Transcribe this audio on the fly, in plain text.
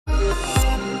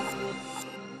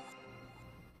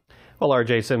Well,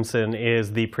 R.J. Simpson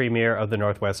is the Premier of the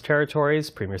Northwest Territories.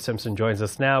 Premier Simpson joins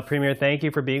us now. Premier, thank you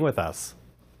for being with us.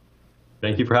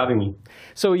 Thank you for having me.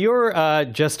 So you're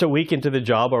just a week into the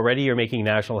job. Already you're making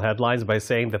national headlines by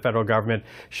saying the federal government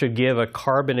should give a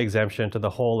carbon exemption to the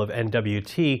whole of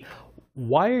N.W.T.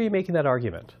 Why are you making that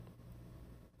argument?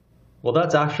 Well,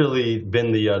 that's actually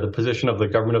been the position of the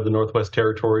government of the Northwest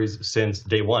Territories since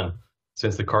day one,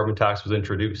 since the carbon tax was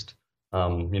introduced.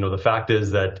 The fact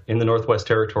is that in the Northwest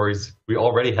Territories, we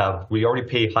already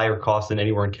pay higher costs than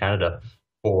anywhere in Canada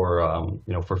for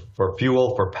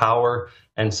fuel, for power.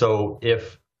 And so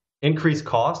if increased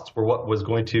costs were what was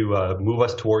going to move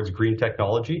us towards green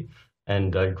technology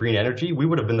and green energy, we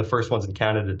would have been the first ones in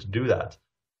Canada to do that.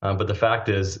 But the fact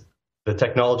is the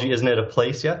technology isn't at a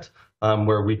place yet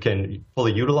where we can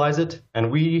fully utilize it. And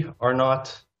we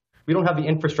don't have the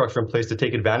infrastructure in place to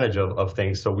take advantage of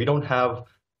things. So we don't have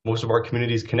most of our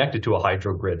communities connected to a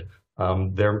hydro grid.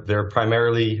 They're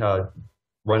primarily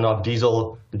run off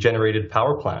diesel generated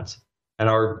power plants. And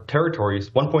our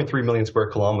territories, 1.3 million square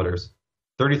kilometers,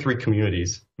 33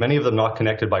 communities, many of them not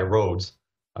connected by roads,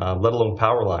 let alone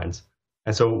power lines.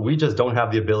 And so we just don't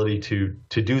have the ability to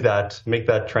do that, make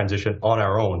that transition on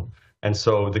our own. And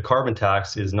so the carbon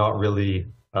tax is not really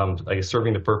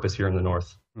serving the purpose here in the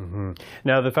North. Mm-hmm.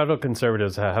 Now, the federal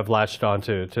Conservatives have latched on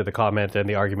to the comment and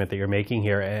the argument that you're making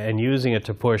here and using it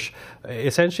to push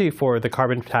essentially for the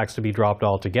carbon tax to be dropped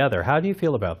altogether. How do you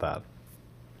feel about that?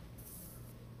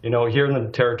 Here in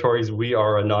the territories, we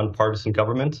are a nonpartisan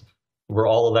government. We're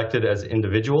all elected as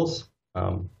individuals,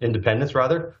 independents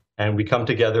rather, and we come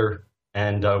together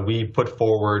and we put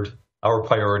forward our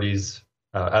priorities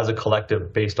as a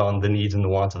collective based on the needs and the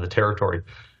wants of the territory.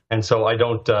 And so I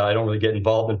don't really get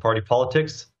involved in party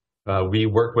politics. We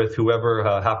work with whoever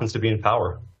happens to be in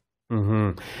power.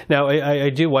 Mm-hmm. Now, I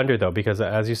do wonder, though, because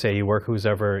as you say, you work who's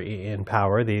ever in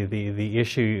power. The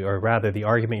issue, or rather the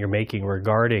argument you're making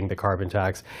regarding the carbon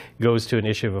tax goes to an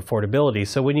issue of affordability.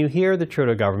 So when you hear the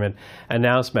Trudeau government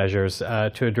announce measures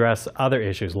to address other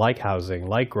issues like housing,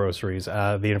 like groceries,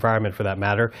 the environment for that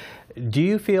matter, do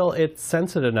you feel it's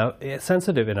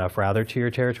sensitive enough rather, to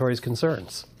your territory's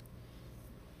concerns?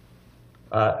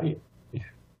 I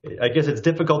guess it's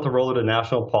difficult to roll out a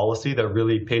national policy that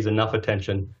really pays enough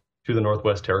attention to the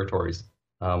Northwest Territories,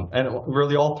 and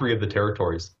really all three of the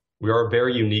territories. We are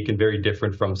very unique and very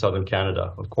different from Southern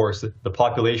Canada. Of course, the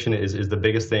population is the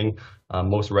biggest thing.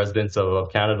 Most residents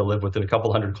of Canada live within a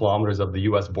couple hundred kilometers of the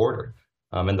U.S. border.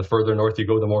 And the further north you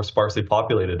go, the more sparsely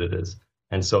populated it is.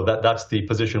 And so that's the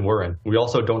position we're in. We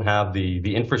also don't have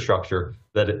the infrastructure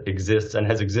that exists and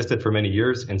has existed for many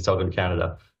years in Southern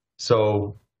Canada.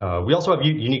 So we also have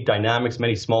unique dynamics,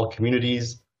 many small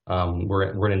communities.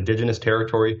 We're an Indigenous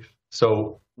territory.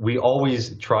 So we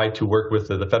always try to work with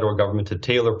the federal government to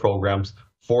tailor programs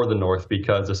for the North,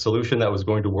 because a solution that was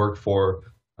going to work for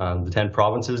the 10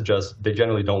 provinces, they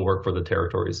generally don't work for the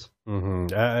territories.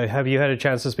 Mm-hmm. Have you had a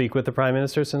chance to speak with the Prime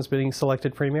Minister since being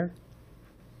selected Premier?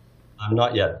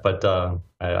 Not yet, but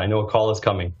I know a call is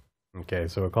coming. Okay,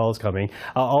 so a call is coming.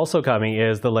 Also coming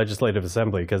is the Legislative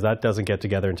Assembly, because that doesn't get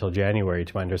together until January,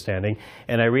 to my understanding.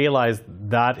 And I realize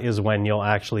that is when you'll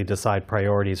actually decide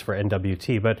priorities for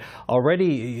N.W.T. But already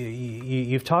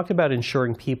you've talked about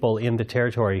ensuring people in the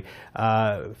territory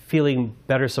feeling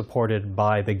better supported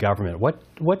by the government.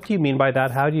 What do you mean by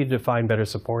that? How do you define better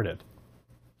supported?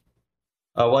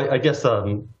 Well, I guess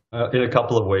in a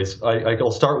couple of ways.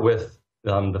 I'll start with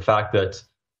the fact that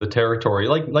the territory,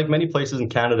 like many places in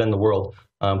Canada and the world,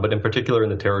 but in particular in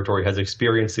the territory, has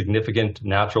experienced significant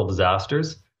natural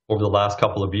disasters over the last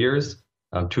couple of years.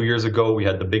 2 years ago, we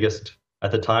had the biggest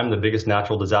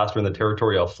natural disaster in the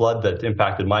territory, a flood that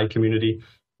impacted my community.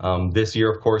 This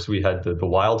year, of course, we had the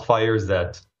wildfires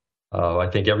that I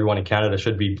think everyone in Canada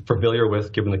should be familiar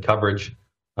with, given the coverage.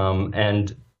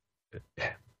 And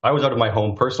I was out of my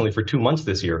home personally for 2 months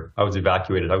this year. I was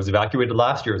evacuated. I was evacuated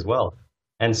last year as well.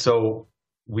 And so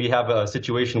we have a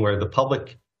situation where the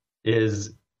public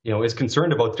is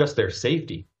concerned about just their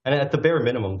safety. And at the bare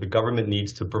minimum, the government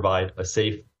needs to provide a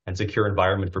safe and secure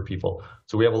environment for people.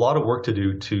 So we have a lot of work to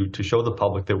do to show the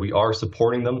public that we are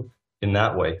supporting them in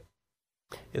that way.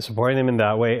 Supporting them in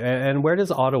that way. And where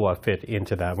does Ottawa fit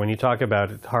into that? When you talk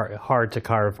about hard to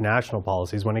carve national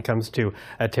policies, when it comes to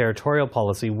a territorial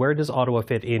policy, where does Ottawa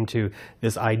fit into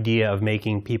this idea of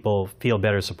making people feel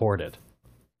better supported?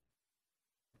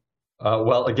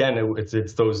 Well, again,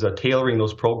 it's those tailoring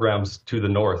those programs to the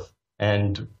North.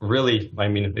 And really, I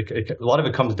mean, a lot of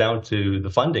it comes down to the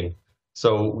funding.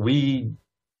 So we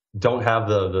don't have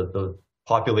the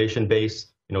population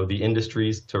base the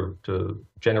industries to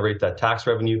generate that tax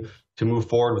revenue, to move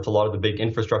forward with a lot of the big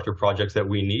infrastructure projects that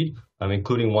we need,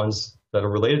 including ones that are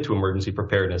related to emergency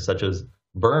preparedness, such as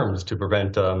berms to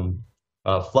prevent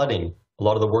flooding, a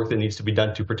lot of the work that needs to be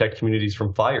done to protect communities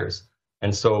from fires.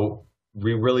 And so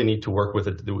we really need to work with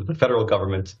the federal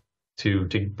government to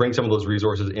bring some of those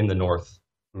resources in the north.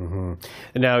 Mm-hmm.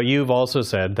 Now, you've also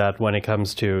said that when it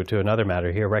comes to another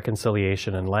matter here,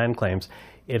 reconciliation and land claims,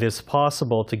 it is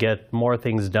possible to get more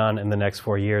things done in the next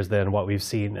 4 years than what we've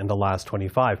seen in the last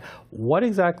 25. What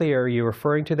exactly are you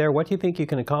referring to there? What do you think you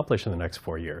can accomplish in the next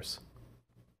 4 years?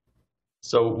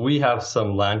 So we have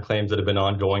some land claims that have been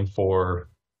ongoing for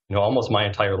almost my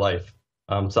entire life,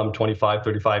 some 25,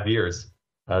 35 years,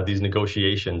 these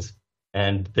negotiations.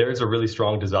 And there's a really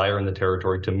strong desire in the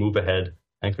territory to move ahead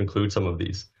and conclude some of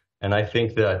these. And I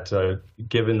think that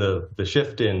given the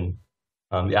shift in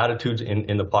the attitudes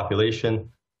in the population,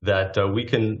 that we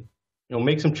can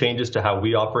make some changes to how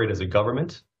we operate as a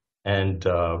government and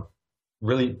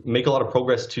really make a lot of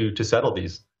progress to settle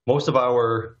these.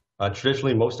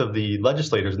 Traditionally, most of the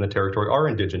legislators in the territory are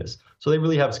Indigenous, so they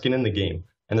really have skin in the game.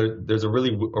 And there's a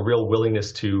real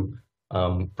willingness to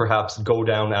perhaps go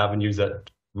down avenues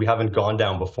that we haven't gone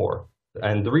down before.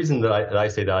 And the reason that I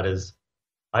say that is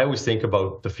I always think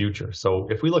about the future. So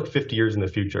if we look 50 years in the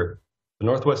future, the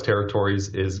Northwest Territories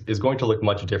is going to look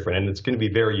much different, and it's going to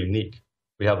be very unique.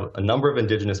 We have a number of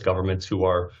Indigenous governments who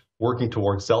are working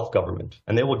towards self-government,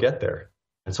 and they will get there.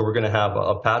 And so we're going to have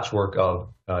a patchwork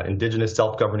of Indigenous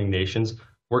self-governing nations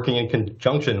working in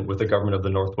conjunction with the government of the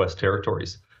Northwest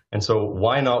Territories. And so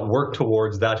why not work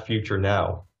towards that future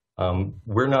now?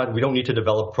 We don't need to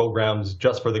develop programs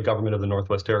just for the government of the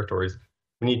Northwest Territories.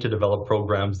 We need to develop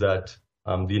programs that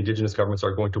the Indigenous governments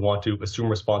are going to want to assume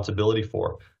responsibility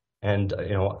for. And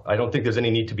I don't think there's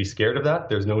any need to be scared of that.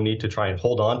 There's no need to try and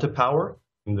hold on to power.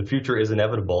 And the future is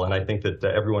inevitable, and I think that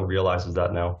everyone realizes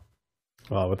that now.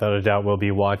 Well, without a doubt, we'll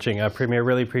be watching. Premier,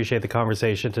 really appreciate the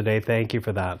conversation today. Thank you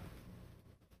for that.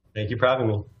 Thank you for having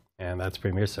me. And that's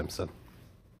Premier Simpson.